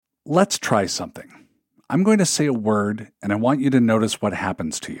Let's try something. I'm going to say a word, and I want you to notice what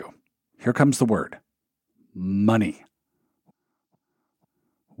happens to you. Here comes the word. Money.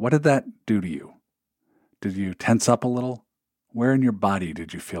 What did that do to you? Did you tense up a little? Where in your body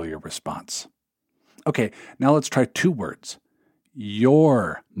did you feel your response? Okay, now let's try 2 words.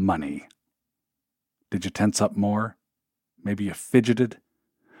 Your money. Did you tense up more? Maybe you fidgeted?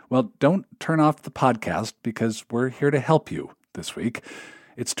 Well, don't turn off the podcast because we're here to help you this week.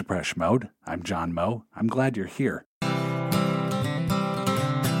 It's Depression Mode. I'm John Moe. I'm glad you're here.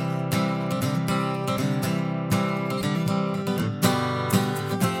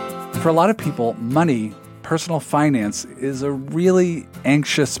 For a lot of people, money, personal finance, is a really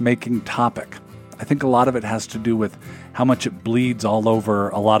anxious-making topic. I think a lot of it has to do with how much it bleeds all over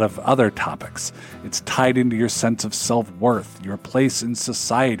a lot of other topics. It's tied into your sense of self-worth, your place in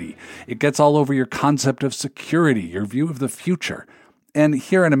society. It gets all over your concept of security, your view of the future. And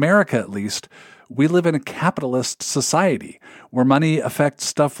here in America, at least, we live in a capitalist society where money affects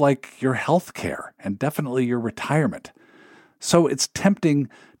stuff like your health care and definitely your retirement. So it's tempting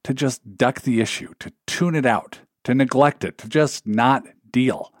to just duck the issue, to tune it out, to neglect it, to just not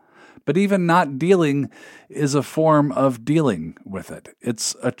deal. But even not dealing is a form of dealing with it.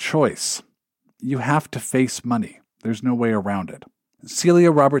 It's a choice. You have to face money. There's no way around it.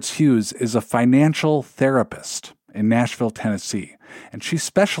 Celia Roberts Hughes is a financial therapist in Nashville, Tennessee, and she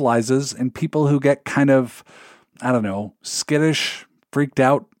specializes in people who get kind of, skittish, freaked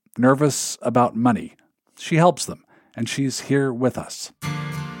out, nervous about money. She helps them, and she's here with us.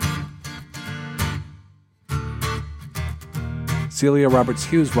 Celia Roberts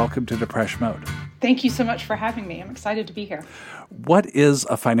Hughes, welcome to Depression Mode. Thank you so much for having me. I'm excited to be here. What is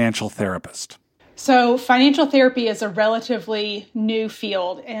a financial therapist? So financial therapy is a relatively new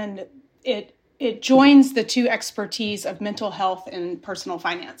field, and it joins the 2 expertise of mental health and personal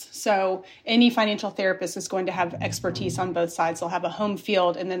finance. So any financial therapist is going to have expertise on both sides. They'll have a home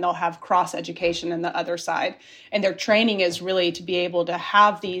field, and then they'll have cross-education on the other side. And their training is really to be able to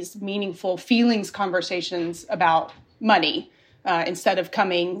have these meaningful feelings conversations about money, instead of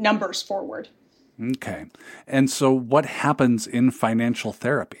coming numbers forward. Okay. And so what happens in financial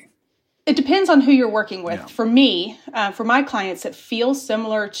therapy? It depends on who you're working with. Yeah. For me, for my clients, it feels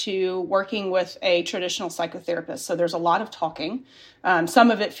similar to working with a traditional psychotherapist. So there's a lot of talking.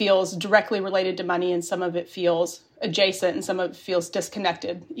 Some of it feels directly related to money, and some of it feels adjacent, and some of it feels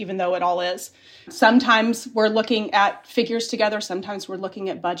disconnected, even though it all is. Sometimes we're looking at figures together. Sometimes we're looking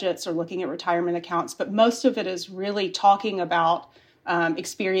at budgets or looking at retirement accounts. But most of it is really talking about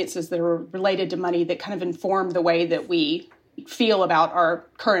experiences that are related to money that kind of inform the way that we feel about our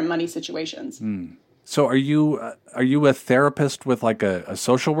current money situations. So are you a therapist with like a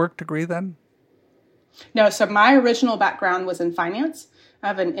social work degree then? No, so my original background was in finance. I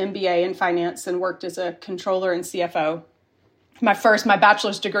have an MBA in finance and worked as a controller and CFO. My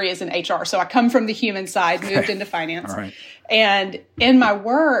bachelor's degree is in HR. So I come from the human side, moved into finance. All right. And in my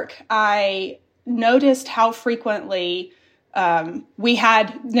work, I noticed how frequently we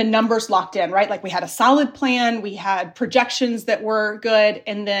had the numbers locked in, right? Like we had a solid plan, we had projections that were good,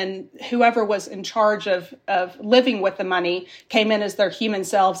 and then whoever was in charge of living with the money came in as their human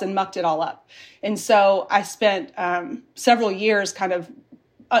selves and mucked it all up. And so I spent several years kind of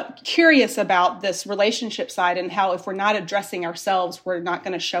curious about this relationship side and how if we're not addressing ourselves, we're not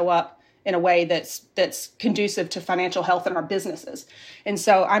going to show up in a way that's conducive to financial health in our businesses. And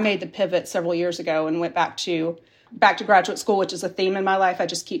so I made the pivot several years ago and went back to graduate school, which is a theme in my life. I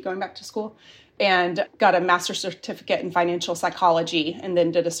just keep going back to school, and got a master's certificate in financial psychology, and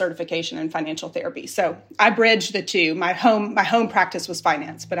then did a certification in financial therapy. So I bridged the 2. My home practice was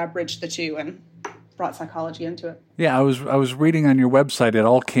finance, but I bridged the 2 and brought psychology into it. Yeah, I was reading on your website. It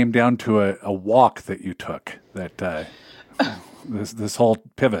all came down to a walk that you took. That this whole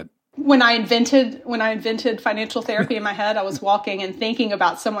pivot. When I invented financial therapy in my head, I was walking and thinking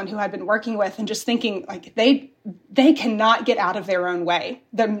about someone who I'd been working with, and just thinking like they cannot get out of their own way.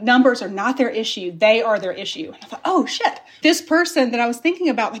 The numbers are not their issue; they are their issue. And I thought, oh shit, this person that I was thinking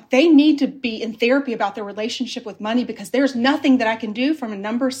about, like they need to be in therapy about their relationship with money, because there's nothing that I can do from a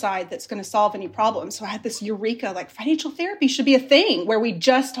number side that's going to solve any problem. So I had this eureka, like financial therapy should be a thing where we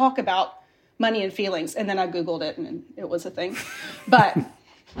just talk about money and feelings. And then I Googled it, and it was a thing, but.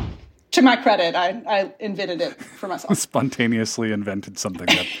 To my credit, I invented it for myself. Spontaneously invented something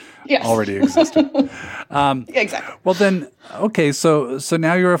that yes. already existed. Exactly. Well, then, okay, so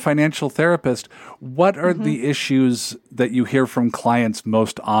now you're a financial therapist. What are the issues that you hear from clients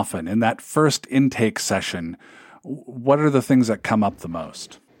most often? In that first intake session, what are the things that come up the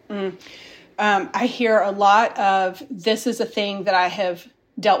most? I hear a lot of, this is a thing that I have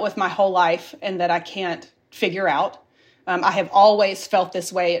dealt with my whole life and that I can't figure out. I have always felt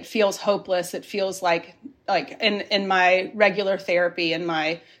this way. It feels hopeless. It feels like in my regular therapy and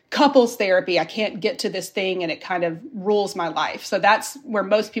my couples therapy, I can't get to this thing and it kind of rules my life. So that's where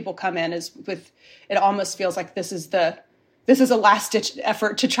most people come in, is with, it almost feels like this is a last ditch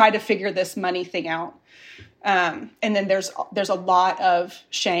effort to try to figure this money thing out. And then there's a lot of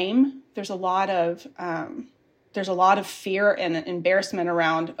shame. There's a lot of fear and embarrassment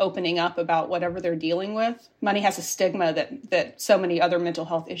around opening up about whatever they're dealing with. Money has a stigma that so many other mental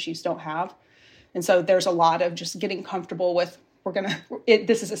health issues don't have. And so there's a lot of just getting comfortable with,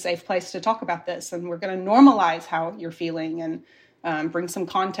 this is a safe place to talk about this, and we're going to normalize how you're feeling and bring some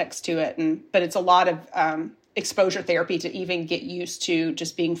context to it. But it's a lot of exposure therapy to even get used to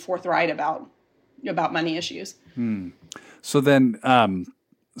just being forthright about money issues. So then,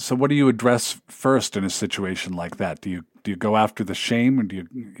 so what do you address first in a situation like that? Do you go after the shame,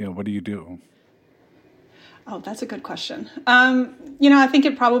 or what do you do? Oh, that's a good question. I think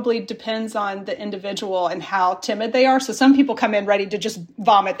it probably depends on the individual and how timid they are. So some people come in ready to just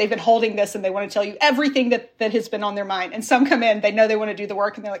vomit. They've been holding this and they want to tell you everything that has been on their mind. And some come in, they know they want to do the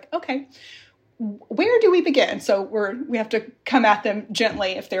work, and they're like, okay, where do we begin? So we have to come at them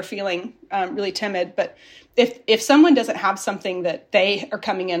gently if they're feeling really timid. But if someone doesn't have something that they are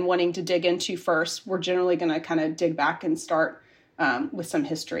coming in wanting to dig into first, we're generally going to kind of dig back and start with some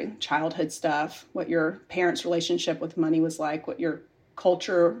history, childhood stuff, what your parents' relationship with money was like, what your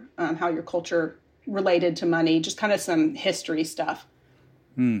culture, how your culture related to money, just kind of some history stuff.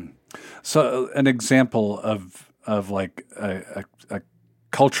 So an example of like a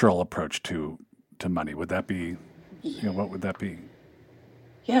cultural approach to money, would that be, what would that be?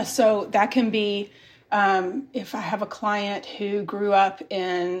 Yeah, so that can be, if I have a client who grew up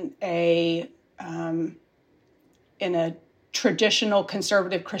in a traditional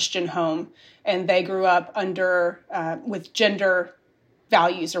conservative Christian home, and they grew up with gender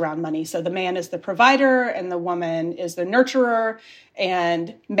values around money. So the man is the provider and the woman is the nurturer,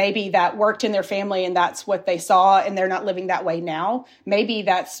 and maybe that worked in their family and that's what they saw, and they're not living that way now. Maybe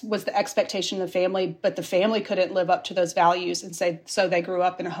was the expectation of the family, but the family couldn't live up to those values, and so they grew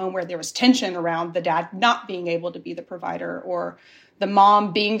up in a home where there was tension around the dad not being able to be the provider, or the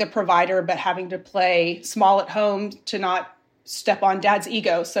mom being the provider but having to play small at home to not step on dad's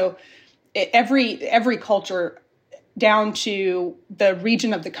ego. So every culture, down to the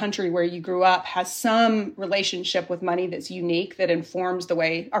region of the country where you grew up, has some relationship with money that's unique, that informs the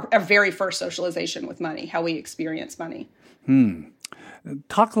way our very first socialization with money, how we experience money.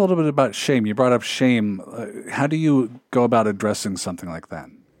 Talk a little bit about shame. You brought up shame. How do you go about addressing something like that?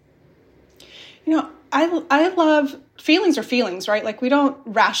 I love feelings are feelings, right? Like, we don't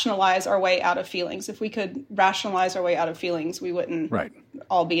rationalize our way out of feelings. If we could rationalize our way out of feelings, we wouldn't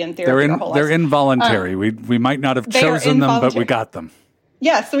all be in therapy our whole lives. They're involuntary. We might not have chosen them, but we got them.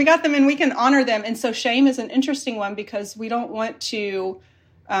 Yeah, so we got them and we can honor them. And so shame is an interesting one, because we don't want to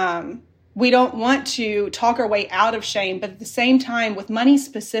talk our way out of shame. But at the same time, with money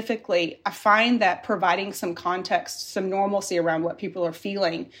specifically, I find that providing some context, some normalcy around what people are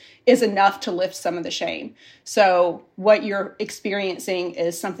feeling is enough to lift some of the shame. So what you're experiencing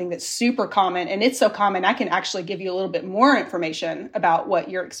is something that's super common, and it's so common I can actually give you a little bit more information about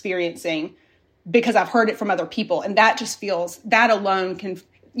what you're experiencing because I've heard it from other people. And that alone can,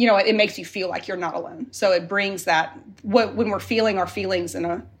 it makes you feel like you're not alone. So it brings that, when we're feeling our feelings in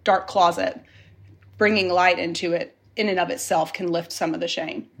a dark closet, bringing light into it in and of itself can lift some of the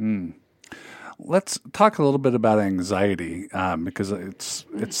shame. Let's talk a little bit about anxiety, because it's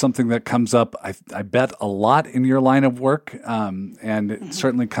something that comes up, I bet, a lot in your line of work, and it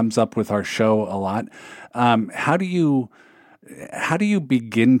certainly comes up with our show a lot. How do you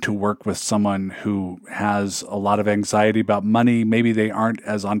begin to work with someone who has a lot of anxiety about money? Maybe they aren't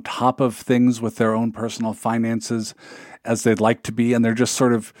as on top of things with their own personal finances as they'd like to be, and they're just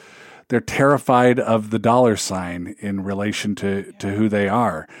they're terrified of the dollar sign in relation to who they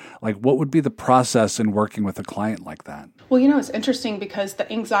are. Like, what would be the process in working with a client like that? Well, it's interesting because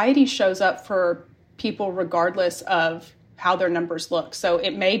the anxiety shows up for people regardless of how their numbers look. So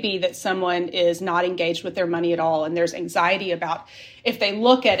it may be that someone is not engaged with their money at all, and there's anxiety about, if they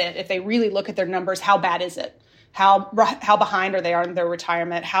look at it, if they really look at their numbers, how bad is it? How behind are they on their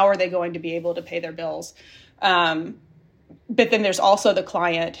retirement? How are they going to be able to pay their bills? But then there's also the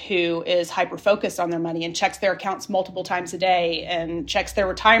client who is hyper-focused on their money and checks their accounts multiple times a day and checks their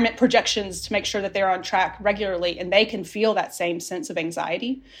retirement projections to make sure that they're on track regularly, and they can feel that same sense of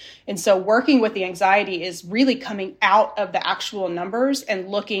anxiety. And so working with the anxiety is really coming out of the actual numbers and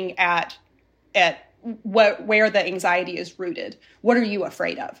looking at where the anxiety is rooted. What are you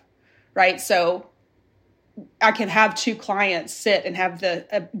afraid of? Right? So I can have two clients sit and have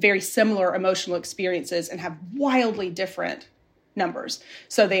very similar emotional experiences and have wildly different numbers.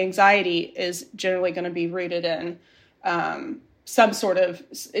 So the anxiety is generally going to be rooted in some sort of,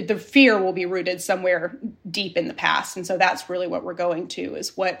 the fear will be rooted somewhere deep in the past. And so that's really what we're going to,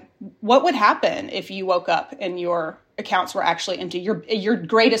 is what would happen if you woke up and your accounts were actually empty, your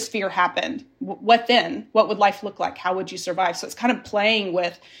greatest fear happened. What then? What would life look like? How would you survive? So it's kind of playing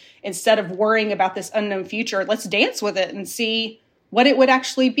with, instead of worrying about this unknown future, let's dance with it and see what it would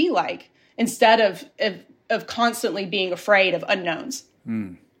actually be like, instead of constantly being afraid of unknowns.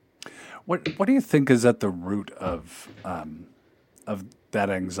 What do you think is at the root of that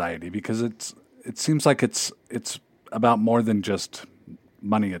anxiety? Because it seems like it's about more than just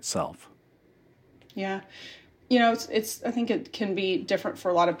money itself. Yeah. It's I think it can be different for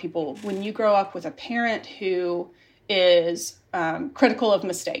a lot of people. When you grow up with a parent who is critical of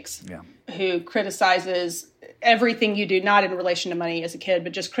mistakes, who criticizes everything you do, not in relation to money as a kid,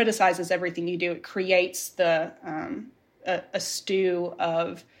 but just criticizes everything you do, it creates a stew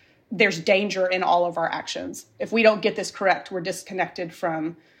of, there's danger in all of our actions. If we don't get this correct, we're disconnected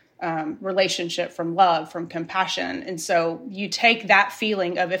from relationship, from love, from compassion. And so you take that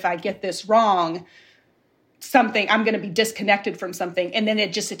feeling of, if I get this wrong, I'm going to be disconnected from something. And then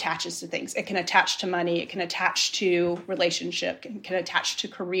it just attaches to things. It can attach to money. It can attach to relationship. It can attach to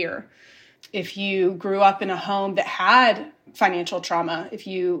career. If you grew up in a home that had financial trauma, if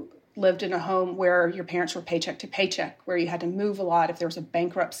you lived in a home where your parents were paycheck to paycheck, where you had to move a lot, if there was a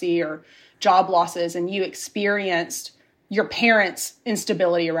bankruptcy or job losses, and you experienced your parents'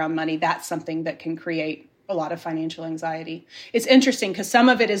 instability around money, that's something that can create a lot of financial anxiety. It's interesting because some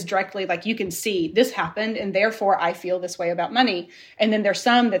of it is directly like, you can see this happened and therefore I feel this way about money. And then there's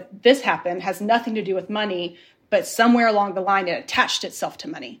some that this happened has nothing to do with money, but somewhere along the line it attached itself to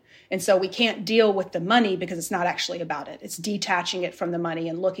money. And so we can't deal with the money because it's not actually about it. It's detaching it from the money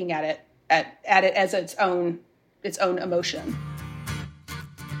and looking at it as its own emotion.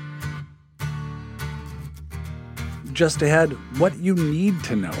 Just ahead, what you need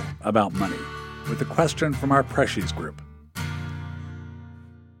to know about money, with a question from our Precious group.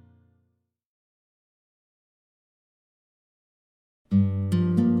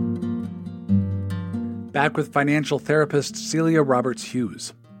 Back with financial therapist Celia Roberts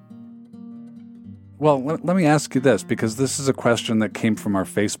Hughes. Well, let me ask you this, because this is a question that came from our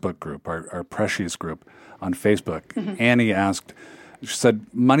Facebook group, our Precious group on Facebook. Mm-hmm. Annie asked, she said,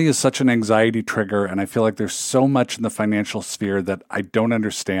 money is such an anxiety trigger, and I feel like there's so much in the financial sphere that I don't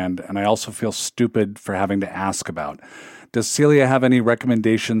understand, and I also feel stupid for having to ask about. Does Celia have any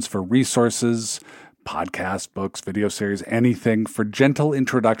recommendations for resources, podcasts, books, video series, anything for gentle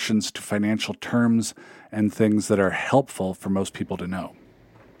introductions to financial terms and things that are helpful for most people to know?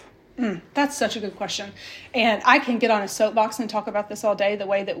 That's such a good question. And I can get on a soapbox and talk about this all day, the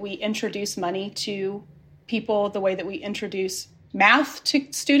way that we introduce money to people, the way that we introduce math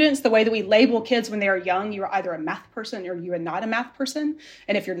to students, the way that we label kids when they are young. You're either a math person or you are not a math person.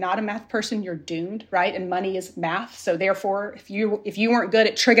 And if you're not a math person, you're doomed, right? And money is math. So therefore, if you weren't good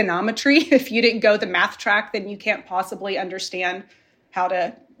at trigonometry, if you didn't go the math track, then you can't possibly understand how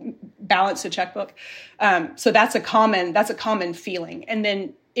to balance a checkbook. So that's a common feeling. And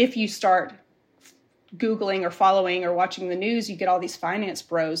then if you start Googling or following or watching the news, you get all these finance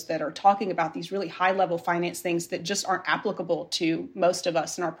bros that are talking about these really high level finance things that just aren't applicable to most of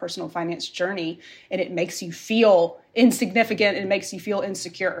us in our personal finance journey. And it makes you feel insignificant. And it makes you feel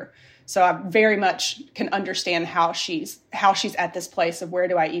insecure. So I very much can understand how she's at this place of, where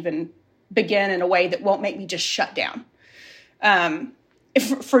do I even begin in a way that won't make me just shut down?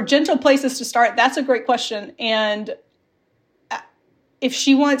 For gentle places to start, that's a great question. And if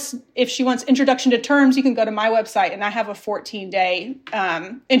she wants introduction to terms, you can go to my website, and I have a 14-day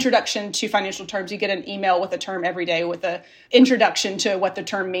introduction to financial terms. You get an email with a term every day with an introduction to what the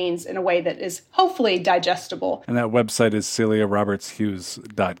term means in a way that is hopefully digestible. And that website is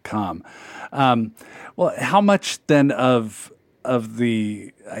CeliaRobertsHughes.com. Well, how much then of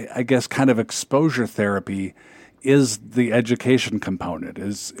the, I guess, kind of exposure therapy is the education component,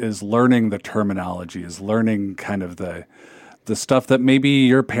 is learning the terminology, is learning kind of the stuff that maybe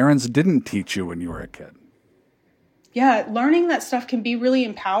your parents didn't teach you when you were a kid? Yeah, learning that stuff can be really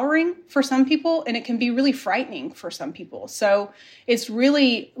empowering for some people, and it can be really frightening for some people. So it's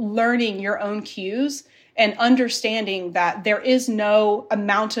really learning your own cues and understanding that there is no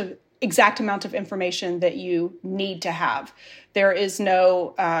exact amount of information that you need to have. There is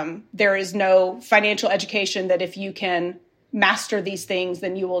no financial education that if you can master these things,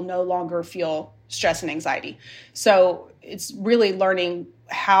 then you will no longer feel stress and anxiety. So it's really learning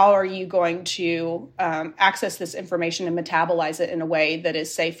how are you going to access this information and metabolize it in a way that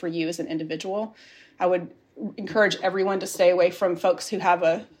is safe for you as an individual. I would encourage everyone to stay away from folks who have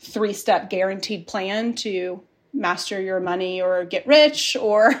a 3-step guaranteed plan to master your money or get rich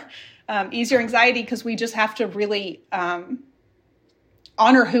or ease your anxiety, because we just have to really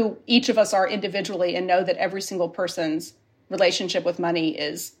honor who each of us are individually and know that every single person's relationship with money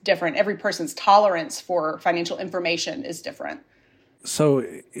is different. Every person's tolerance for financial information is different. So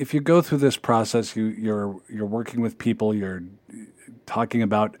if you go through this process, you're working with people, you're talking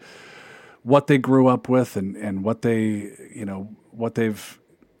about what they grew up with and what what they've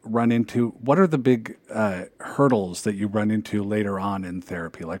run into. What are the big hurdles that you run into later on in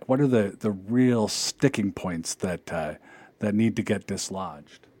therapy? Like, what are the real sticking points that need to get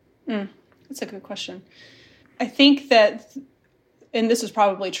dislodged? That's a good question. I think that, and this is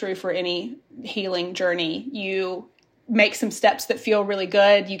probably true for any healing journey, you make some steps that feel really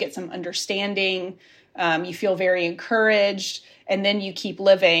good, you get some understanding, you feel very encouraged, and then you keep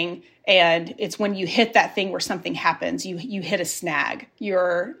living. And it's when you hit that thing where something happens, you hit a snag.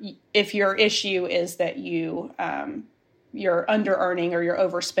 If your issue is that you're under earning or you're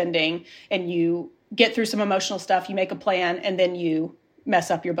overspending, and you get through some emotional stuff, you make a plan, and then you mess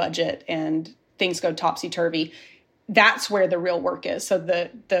up your budget and things go topsy-turvy. That's where the real work is. So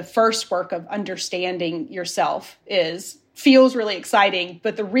the first work of understanding yourself feels really exciting,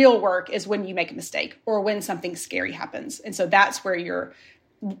 but the real work is when you make a mistake or when something scary happens. And so that's where you're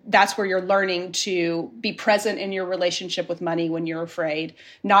learning to be present in your relationship with money when you're afraid,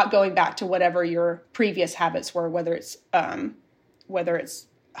 not going back to whatever your previous habits were, whether it's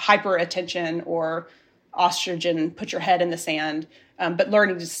hyper attention or ostrichen, put your head in the sand, but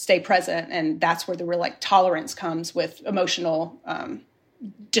learning to stay present. And that's where the real tolerance comes with emotional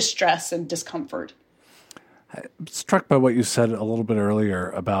distress and discomfort. I'm struck by what you said a little bit earlier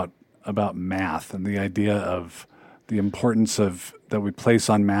about math and the idea of the importance that we place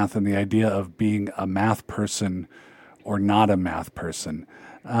on math and the idea of being a math person or not a math person.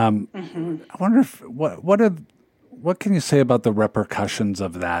 I wonder what can you say about the repercussions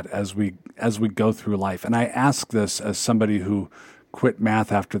of that as we go through life? And I ask this as somebody who quit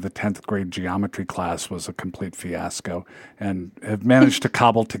math after the 10th grade geometry class was a complete fiasco and have managed to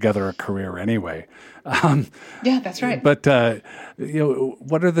cobble together a career anyway. Yeah, that's right. But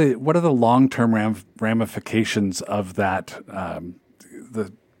what are the long-term ramifications of that,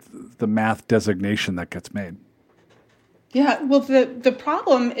 the math designation that gets made? Yeah, well, the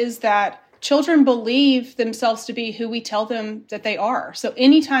problem is that children believe themselves to be who we tell them that they are. So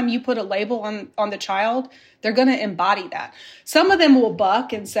anytime you put a label on the child, they're going to embody that. Some of them will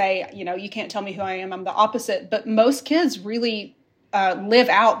buck and say, you can't tell me who I am. I'm the opposite. But most kids really live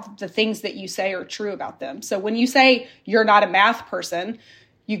out the things that you say are true about them. So when you say you're not a math person,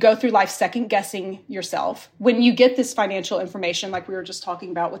 you go through life second guessing yourself. When you get this financial information, like we were just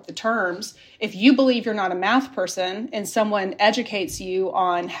talking about with the terms, if you believe you're not a math person and someone educates you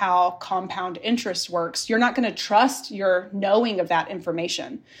on how compound interest works, you're not going to trust your knowing of that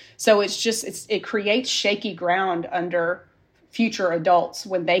information. So it creates shaky ground under future adults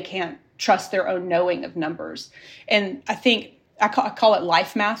when they can't trust their own knowing of numbers. And I think I call it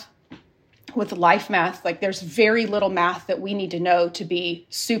life math. With life math, there's very little math that we need to know to be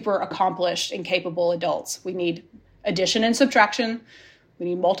super accomplished and capable adults. We need addition and subtraction, we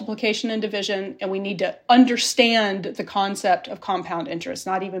need multiplication and division, and we need to understand the concept of compound interest,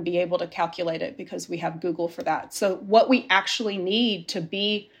 not even be able to calculate it because we have Google for that. So what we actually need to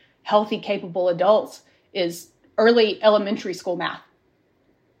be healthy, capable adults is early elementary school math.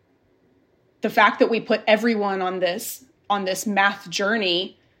 The fact that we put everyone on this math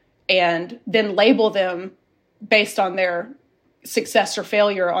journey and then label them based on their success or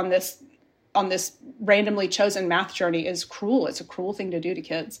failure on this randomly chosen math journey is cruel. It's a cruel thing to do to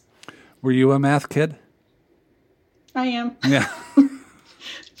kids. Were you a math kid? I am. Yeah.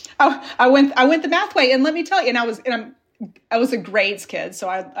 I went the math way, and let me tell you, I was a grades kid, so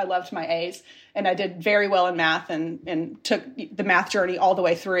I loved my A's, and I did very well in math and took the math journey all the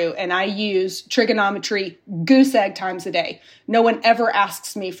way through. And I use trigonometry goose egg times a day. No one ever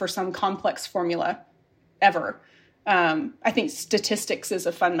asks me for some complex formula, ever. I think statistics is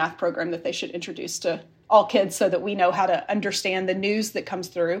a fun math program that they should introduce to all kids so that we know how to understand the news that comes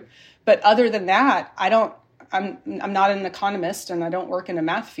through. But other than that, I'm not an economist, and I don't work in a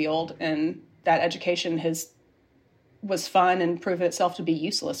math field, and that education was fun and proven itself to be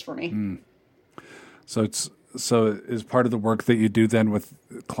useless for me. So is part of the work that you do then with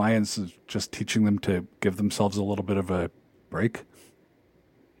clients is just teaching them to give themselves a little bit of a break.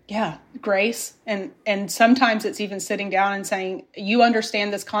 Yeah, grace. And sometimes it's even sitting down and saying, you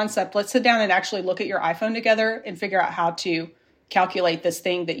understand this concept. Let's sit down and actually look at your iPhone together and figure out how to calculate this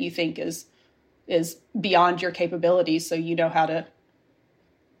thing that you think is beyond your capabilities, so you know how to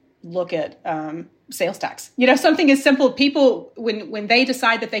look at sales tax. Something as simple. People, when they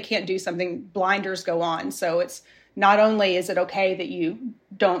decide that they can't do something, blinders go on. So it's not only is it okay that you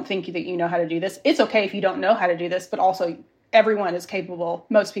don't think that you know how to do this, it's okay if you don't know how to do this, but also everyone is capable,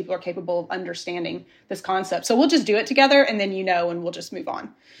 most people are capable of understanding this concept. So we'll just do it together, and then and we'll just move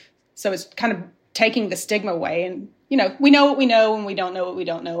on. So it's kind of taking the stigma away, and we know what we know and we don't know what we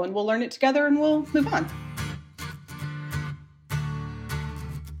don't know, and we'll learn it together and we'll move on.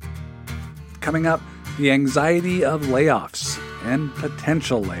 Coming up, the anxiety of layoffs and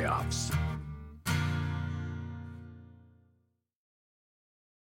potential layoffs.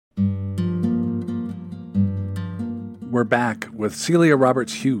 We're back with Celia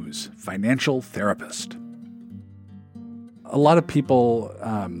Roberts Hughes, financial therapist. A lot of people,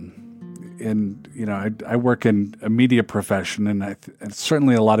 I work in a media profession, and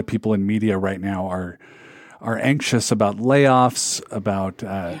certainly a lot of people in media right now are anxious about layoffs, about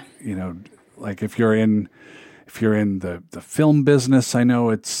like if you're in the film business, I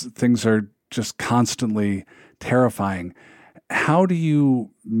know things are just constantly terrifying. How do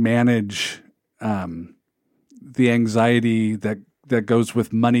you manage the anxiety that goes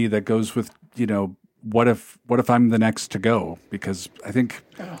with money, that goes with, what if I'm the next to go? Because I think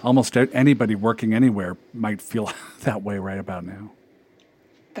almost anybody working anywhere might feel that way right about now.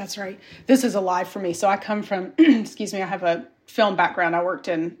 That's right. This is alive for me. So I come from, I have a film background. I worked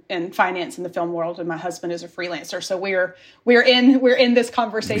in finance in the film world, and my husband is a freelancer. So we're in this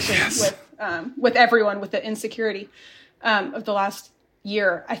conversation with everyone, with the insecurity of the last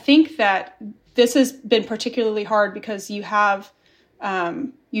year. I think that this has been particularly hard because you have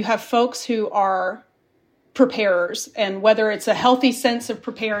folks who are preparers, and whether it's a healthy sense of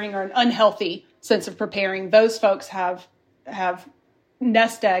preparing or an unhealthy sense of preparing, those folks have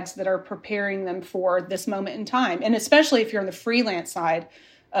nest eggs that are preparing them for this moment in time. And especially if you're on the freelance side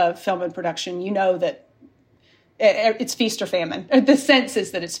of film and production, you know that it's feast or famine. The sense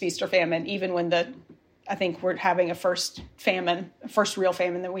is that it's feast or famine, even when I think we're having a first real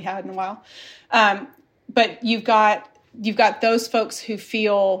famine that we had in a while. But you've got those folks who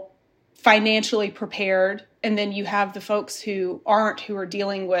feel financially prepared, and then you have the folks who aren't, who are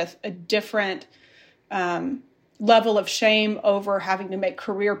dealing with a different level of shame over having to make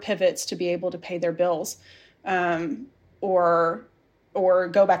career pivots to be able to pay their bills, or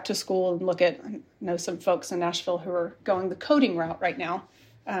go back to school and look at. I know some folks in Nashville who are going the coding route right now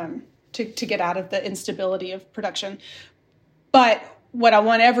to get out of the instability of production. But what I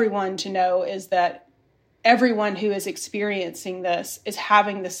want everyone to know is that everyone who is experiencing this is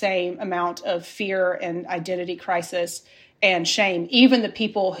having the same amount of fear and identity crisis and shame. Even the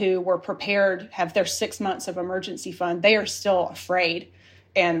people who were prepared, have their 6 months of emergency fund, they are still afraid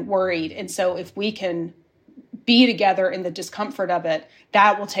and worried. And so if we can be together in the discomfort of it,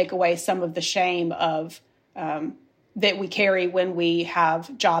 that will take away some of the shame of that we carry when we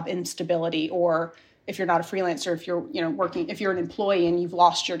have job instability, or if you're not a freelancer, if you're working, if you're an employee and you've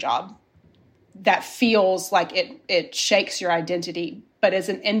lost your job. That feels like it shakes your identity. But as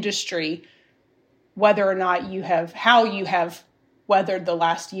an industry, whether or not how you have weathered the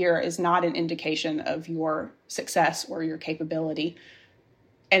last year is not an indication of your success or your capability.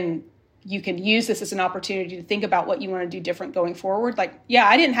 And you can use this as an opportunity to think about what you want to do different going forward. Like, yeah,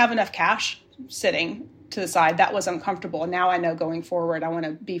 I didn't have enough cash sitting to the side. That was uncomfortable. And now I know going forward, I want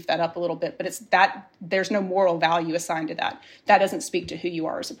to beef that up a little bit. But it's that there's no moral value assigned to that. That doesn't speak to who you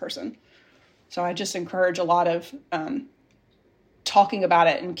are as a person. So I just encourage a lot of talking about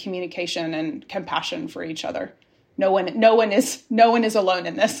it and communication and compassion for each other. No one is alone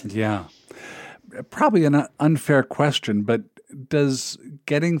in this. Yeah. Probably an unfair question, but does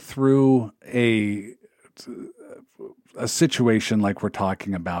getting through a situation like we're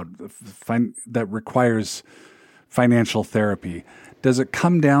talking about that requires financial therapy, does it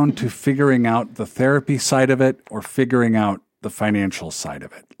come down to figuring out the therapy side of it or figuring out the financial side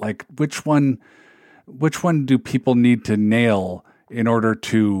of it? Like which one do people need to nail in order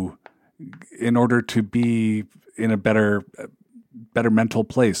to be in a better mental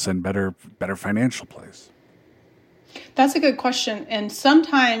place and better financial place? That's a good question. And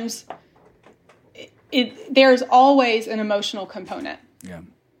sometimes there's always an emotional component. Yeah.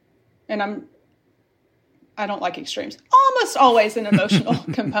 And I don't like extremes. Almost always an emotional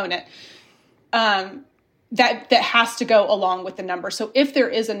component. that has to go along with the numbers. So if there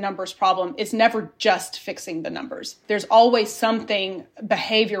is a numbers problem, it's never just fixing the numbers. There's always something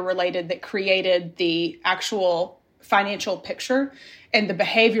behavior related that created the actual financial picture, and the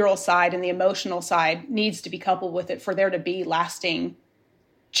behavioral side and the emotional side needs to be coupled with it for there to be lasting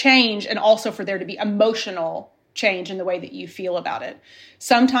change, and also for there to be emotional change in the way that you feel about it.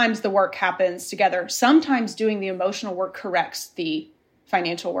 Sometimes the work happens together. Sometimes doing the emotional work corrects the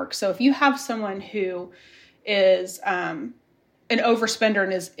financial work. So if you have someone who is an overspender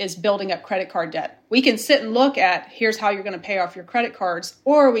and is building up credit card debt, we can sit and look at, here's how you're going to pay off your credit cards,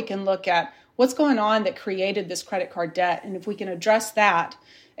 or we can look at what's going on that created this credit card debt. And if we can address that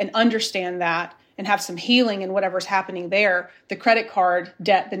and understand that and have some healing in whatever's happening there, the credit card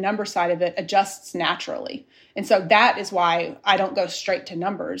debt, the number side of it, adjusts naturally. And so that is why I don't go straight to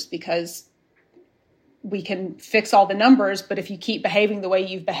numbers, because we can fix all the numbers, but if you keep behaving the way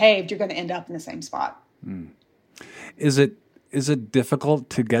you've behaved, you're going to end up in the same spot. Is it difficult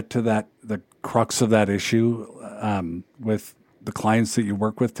to get to the crux of that issue with the clients that you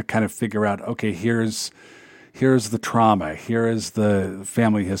work with, to kind of figure out, okay, here's the trauma, here is the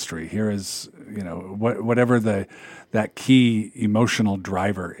family history, here is, whatever that key emotional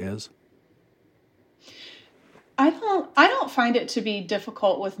driver is? I don't find it to be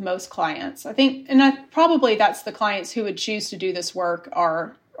difficult with most clients. I think, probably that's the clients who would choose to do this work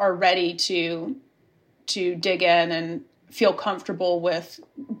are ready to dig in and feel comfortable with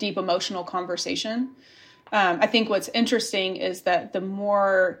deep emotional conversation. I think what's interesting is that the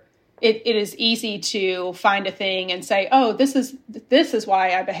more it is easy to find a thing and say, oh, this is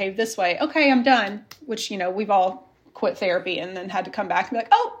why I behave this way. Okay, I'm done. Which, we've all quit therapy and then had to come back and be like,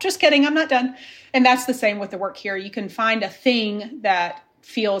 oh, just kidding, I'm not done. And that's the same with the work here. You can find a thing that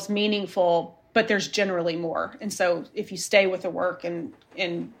feels meaningful, but there's generally more. And so if you stay with the work and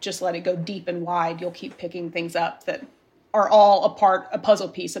just let it go deep and wide, you'll keep picking things up that are all a puzzle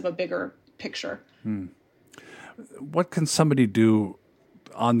piece of a bigger picture. What can somebody do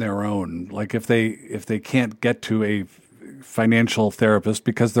on their own? Like if they can't get to a financial therapist,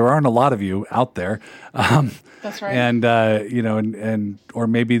 because there aren't a lot of you out there. That's right. And or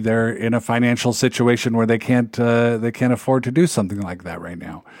maybe they're in a financial situation where they can't afford to do something like that right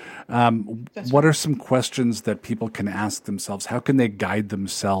now. What are some questions that people can ask themselves? How can they guide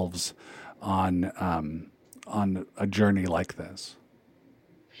themselves on a journey like this?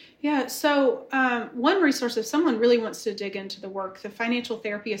 Yeah. So one resource, if someone really wants to dig into the work, the Financial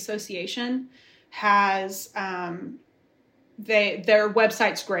Therapy Association has their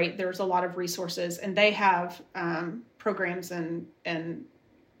website's great. There's a lot of resources, and they have programs and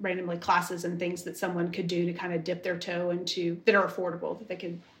randomly classes and things that someone could do to kind of dip their toe into, that are affordable, that they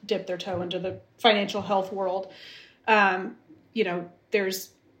could dip their toe into the financial health world. There's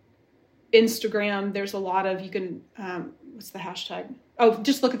Instagram. There's a lot of, you can, what's the hashtag? Oh,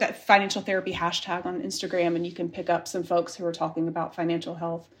 just look at that financial therapy hashtag on Instagram, and you can pick up some folks who are talking about financial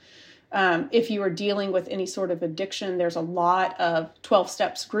health. If you are dealing with any sort of addiction, there's a lot of 12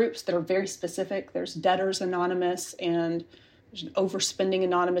 steps groups that are very specific. There's Debtors Anonymous and there's an Overspending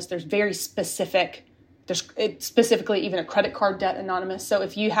Anonymous. There's very specific, specifically even a Credit Card Debt Anonymous. So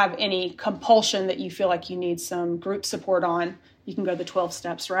if you have any compulsion that you feel like you need some group support on, you can go the 12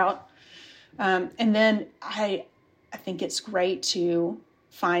 steps route. And then I think it's great to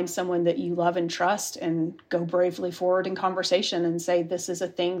find someone that you love and trust and go bravely forward in conversation and say, this is a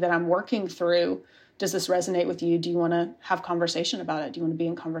thing that I'm working through. Does this resonate with you? Do you want to have conversation about it? Do you want to be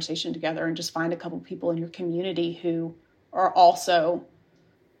in conversation together? And just find a couple people in your community who are also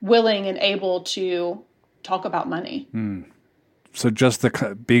willing and able to talk about money. So just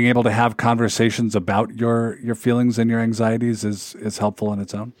being able to have conversations about your feelings and your anxieties is helpful in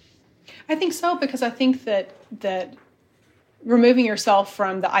its own? I think so, because I think that removing yourself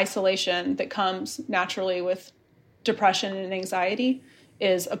from the isolation that comes naturally with depression and anxiety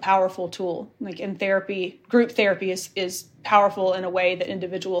is a powerful tool. Like in therapy, group therapy is powerful in a way that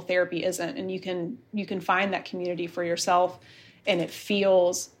individual therapy isn't. And you can find that community for yourself, and it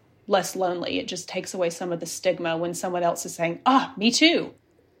feels less lonely. It just takes away some of the stigma when someone else is saying, me too.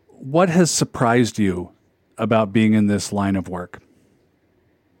 What has surprised you about being in this line of work?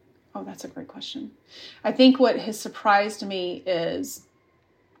 Oh, that's a great question. I think what has surprised me is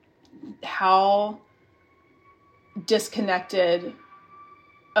how disconnected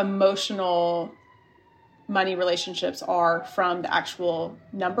emotional money relationships are from the actual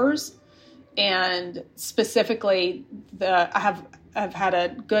numbers. And specifically, I've had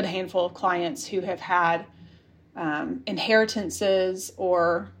a good handful of clients who have had inheritances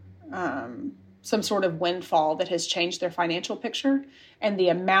or some sort of windfall that has changed their financial picture. And the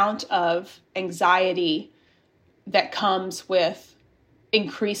amount of anxiety that comes with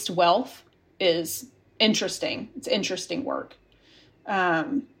increased wealth is interesting. It's interesting work.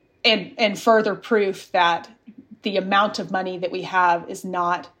 And further proof that the amount of money that we have is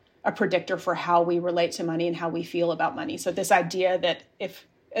not a predictor for how we relate to money and how we feel about money. So this idea that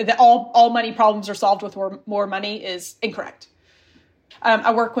all money problems are solved with more money is incorrect.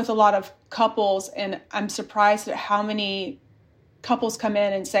 I work with a lot of couples, and I'm surprised at how many couples come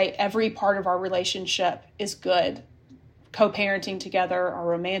in and say every part of our relationship is good. Co-parenting together, our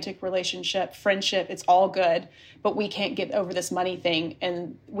romantic relationship, friendship, it's all good, but we can't get over this money thing,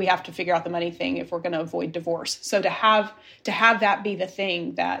 and we have to figure out the money thing if we're going to avoid divorce. So to have that be the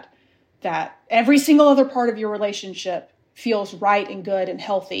thing that every single other part of your relationship feels right and good and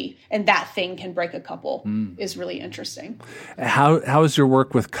healthy, and that thing can break a couple is really interesting. How is your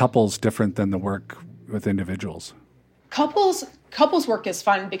work with couples different than the work with individuals? Couples work is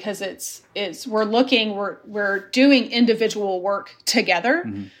fun because we're doing individual work together.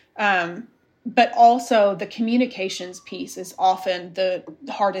 But also the communications piece is often the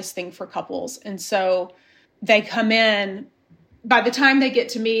hardest thing for couples. And so they come in, by the time they get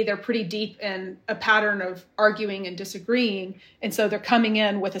to me, they're pretty deep in a pattern of arguing and disagreeing. And so they're coming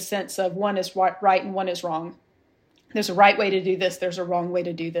in with a sense of one is right and one is wrong. There's a right way to do this. There's a wrong way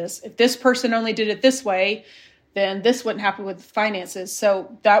to do this. If this person only did it this way, then this wouldn't happen with finances.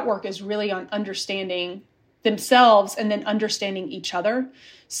 So that work is really on understanding themselves and then understanding each other,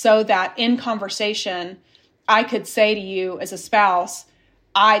 so that in conversation, I could say to you as a spouse,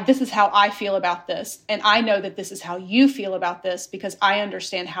 this is how I feel about this. And I know that this is how you feel about this because I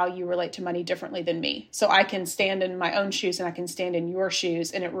understand how you relate to money differently than me. So I can stand in my own shoes and I can stand in your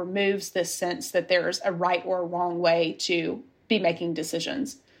shoes. And it removes this sense that there's a right or a wrong way to be making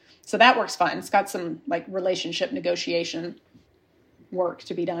decisions. So that works fine. It's got some like relationship negotiation work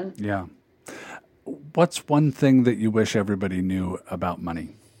to be done. Yeah. What's one thing that you wish everybody knew about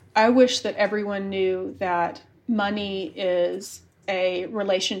money? I wish that everyone knew that money is a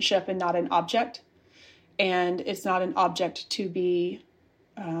relationship and not an object. And it's not an object to be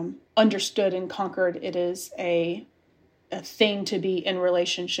understood and conquered. It is a thing to be in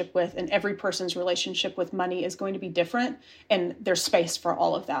relationship with, and every person's relationship with money is going to be different, and there's space for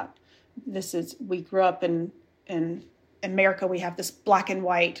all of that. We grew up in America, we have this black and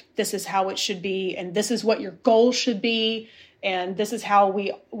white, this is how it should be, and this is what your goal should be, and this is how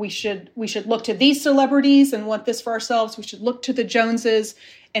we should look to these celebrities and want this for ourselves. We should look to the Joneses,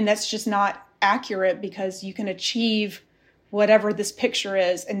 and that's just not accurate, because you can achieve whatever this picture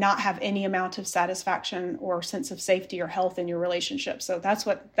is and not have any amount of satisfaction or sense of safety or health in your relationship. So that's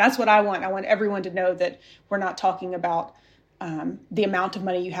what I want. I want everyone to know that we're not talking about the amount of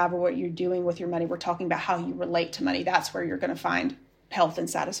money you have or what you're doing with your money. We're talking about how you relate to money. That's where you're going to find health and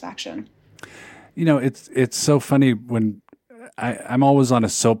satisfaction. You know, it's so funny when I'm always on a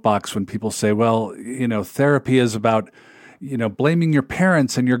soapbox when people say, well, you know, therapy is about, you know, blaming your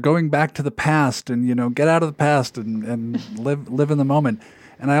parents and you're going back to the past and, you know, get out of the past and live in the moment.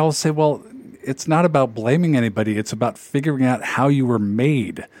 And I always say, well, it's not about blaming anybody. It's about figuring out how you were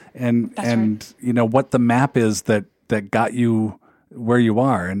made and right. You know, what the map is that got you where you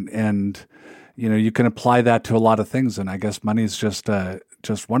are. And, you know, you can apply that to a lot of things. And I guess money is just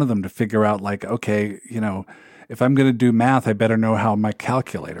one of them, to figure out like, okay, you know, if I'm going to do math, I better know how my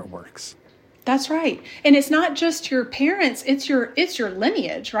calculator works. That's right. And it's not just your parents, it's your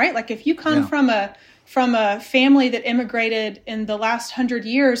lineage, right? Like if you come from a family that immigrated in the last 100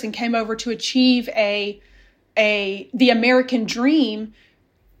 years and came over to achieve the American dream,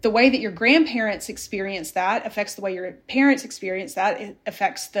 the way that your grandparents experienced that affects the way your parents experience that. It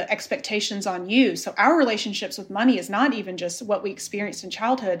affects the expectations on you. So our relationships with money is not even just what we experienced in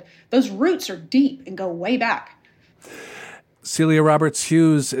childhood. Those roots are deep and go way back. Celia Roberts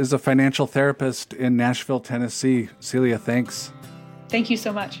Hughes is a financial therapist in Nashville, Tennessee. Celia, thanks. Thank you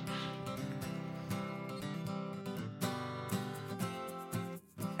so much.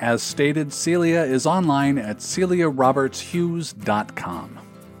 As stated, Celia is online at CeliaRobertsHughes.com.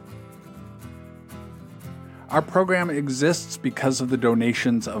 Our program exists because of the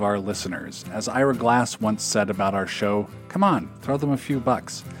donations of our listeners. As Ira Glass once said about our show, come on, throw them a few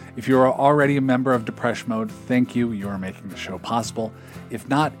bucks. If you are already a member of Depression Mode, thank you. You are making the show possible. If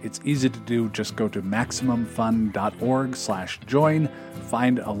not, it's easy to do. Just go to MaximumFun.org/join,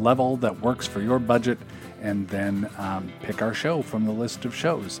 find a level that works for your budget, and then pick our show from the list of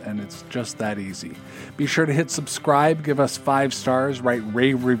shows. And it's just that easy. Be sure to hit subscribe, give us 5 stars, write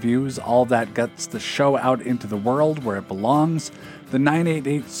rave reviews. All that gets the show out into the world where it belongs. The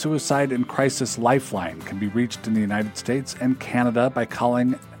 988 Suicide and Crisis Lifeline can be reached in the United States and Canada by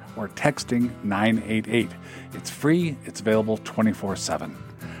calling or texting 988. It's free. It's available 24/7.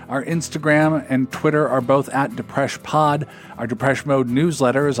 Our Instagram and Twitter are both at DepreshPod. Our Depresh Mode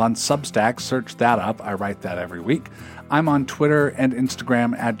newsletter is on Substack. Search that up. I write that every week. I'm on Twitter and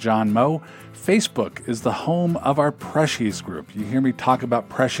Instagram at John Moe. Facebook is the home of our Preshies group. You hear me talk about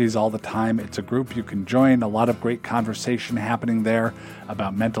Preshies all the time. It's a group you can join. A lot of great conversation happening there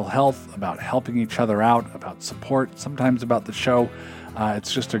about mental health, about helping each other out, about support, sometimes about the show.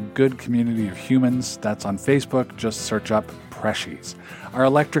 It's just a good community of humans. That's on Facebook. Just search up Preshies. Our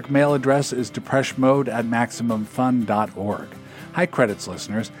electric mail address is depreshmode@maximumfun.org. Hi, Credits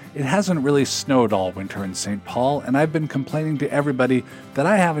listeners. It hasn't really snowed all winter in St. Paul, and I've been complaining to everybody that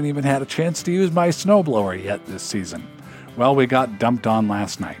I haven't even had a chance to use my snowblower yet this season. Well, we got dumped on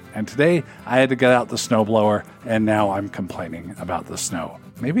last night, and today I had to get out the snowblower, and now I'm complaining about the snow.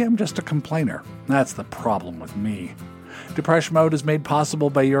 Maybe I'm just a complainer. That's the problem with me. Depresh Mode is made possible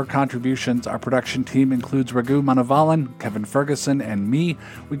by your contributions. Our production team includes Raghu Manavalan, Kevin Ferguson, and me.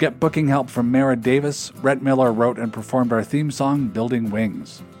 We get booking help from Mara Davis. Rhett Miller wrote and performed our theme song, Building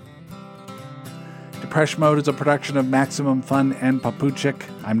Wings. Depresh Mode is a production of Maximum Fun and Papuchik.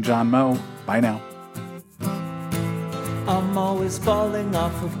 I'm John Moe. Bye now. I'm always falling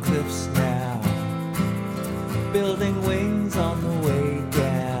off of cliffs now, building wings on the way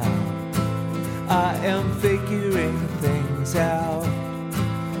down. I am figuring things out,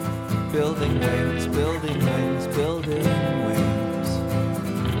 building wings, building wings, building wings.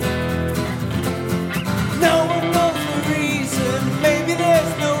 No one knows the reason, maybe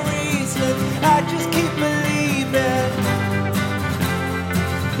there's no reason, I just keep believing.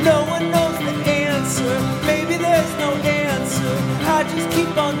 No one knows the answer, maybe there's no answer, I just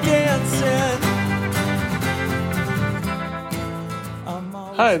keep on dancing.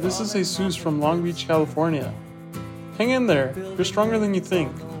 Hi, this is Jesus from Long Beach, California. Hang in there. You're stronger than you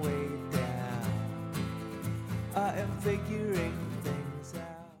think.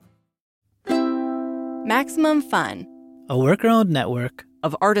 Maximum Fun, a worker-owned network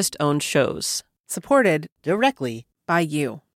of artist-owned shows. Supported directly by you.